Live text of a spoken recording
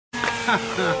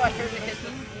I heard it hit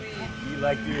the squeeze. You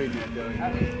like doing that, don't you?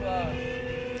 That was close.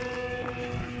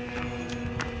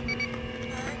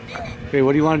 Okay,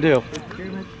 what do you want to do?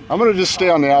 I'm going to just stay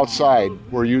on the outside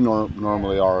where you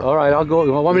normally are. All right, I'll go.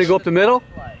 You want me to go up the middle?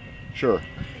 Sure.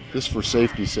 Just for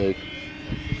safety's sake.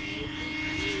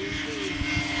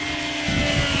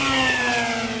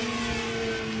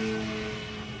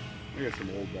 I got some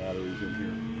old batteries in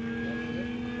here.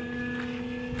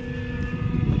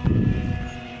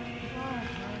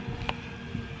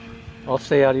 I'll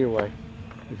stay out of your way,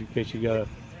 in case you got an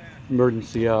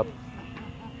emergency up.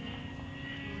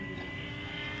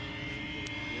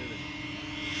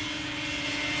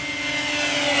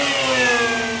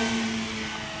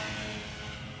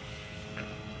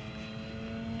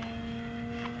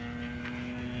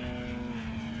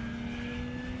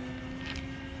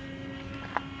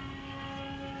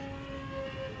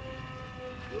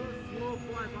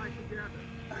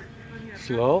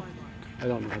 Slow? I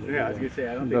don't know how to do Yeah, I was that. going to say,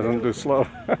 I don't think Doesn't do slow.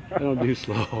 I don't do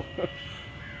slow.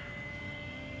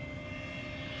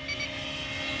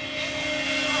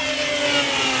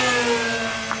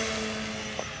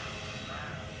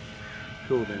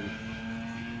 Cool, then.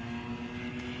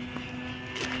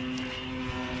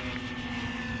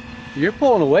 You're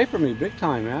pulling away from me big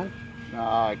time, man.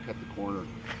 Nah, I cut the corner.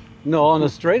 No, on the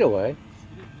straightaway.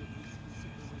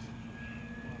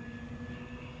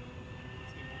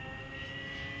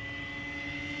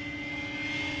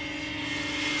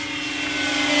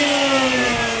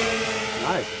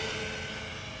 Nice.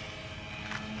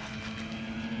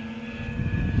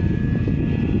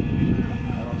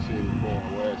 I don't see any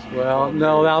pulling away. So Well,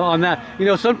 no, on that, you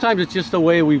know, sometimes it's just the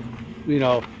way we, you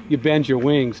know, you bend your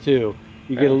wings too.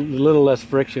 You get a little less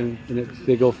friction and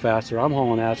they go faster. I'm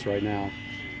hauling ass right now.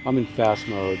 I'm in fast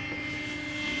mode.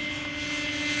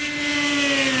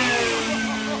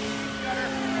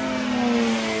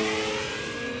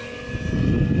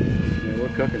 Yeah, we're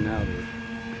cooking now, dude.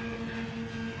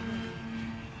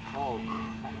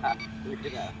 Look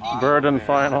at that. Bird and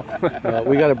final.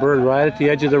 We got a bird right at the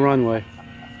edge of the runway.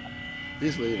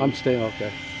 He's leaving. I'm staying,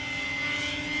 okay.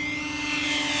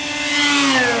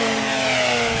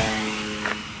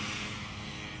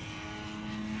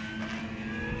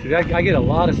 See, I get a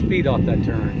lot of speed off that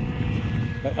turn.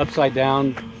 Upside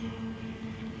down.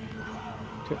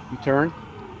 You turn?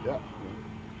 Yeah.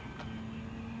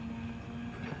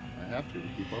 I have to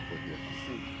keep up with you.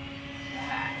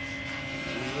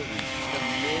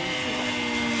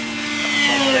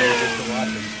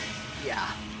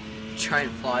 Yeah. Try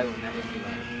and fly one, that would be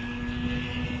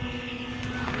like.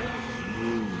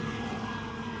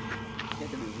 I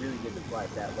think it'd be really good to fly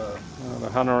it that low. The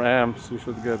 100 amps, you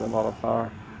should get a lot of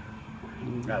power.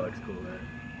 That looks cool there.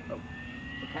 Oh.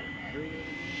 What kind of battery is it?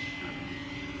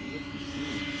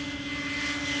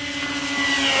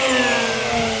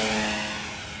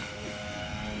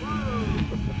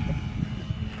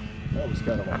 That was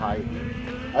kind of a height.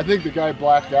 I think the guy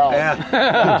blacked out.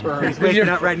 Yeah. He's waking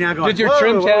up right now going, Did your "Whoa,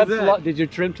 trim what tab? was that?" Did your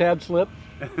trim tab slip?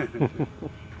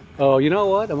 Oh, you know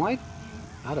what? Am I?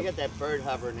 I You don't. got that bird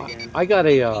hovering again. I got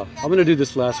a. I'm gonna do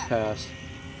this last pass.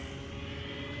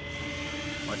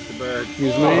 Watch the bird.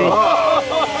 Excuse me.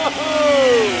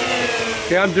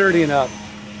 Okay, I'm dirtying up.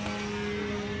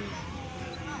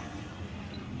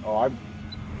 Oh, of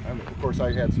course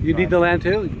I had some You time. need to land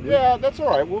too? Yeah, that's all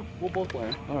right. We'll both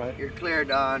land. All right. You're clear,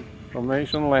 Don.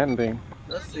 Formation landing.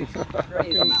 Let's see some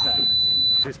crazy stuff.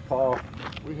 Just Paul.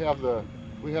 We have the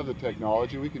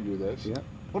technology. We can do this. Yeah.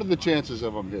 What are the chances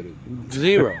of them hitting?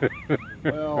 0.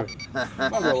 Well,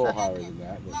 probably a little higher than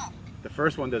that. But The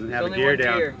first one doesn't have a only gear one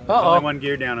down. gear. There's Uh-oh. only one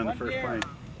gear down on the first plane.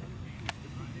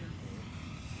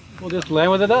 We'll just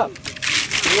land with it up.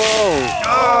 Whoa.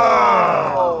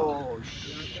 Oh!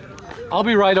 I'll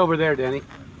be right over there, Danny.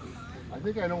 I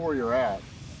think I know where you're at.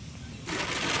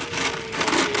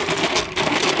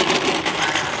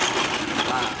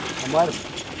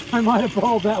 I might have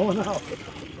pulled that one up.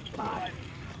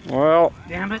 Well,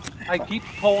 Damn it. I keep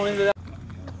pulling into that.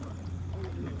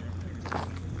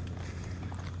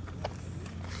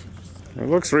 it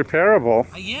looks repairable.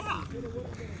 Yeah.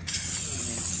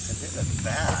 That's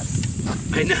bad.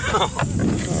 I know.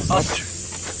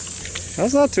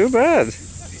 That's not too bad.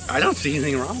 I don't see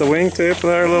anything wrong. The wingtip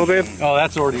there a little bit. Oh,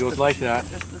 that's already was like that.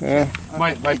 Yeah.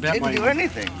 Didn't do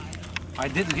anything. I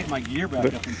didn't get my gear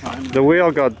back up in time. The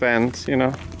wheel got bent, you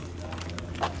know.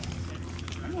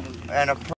 And a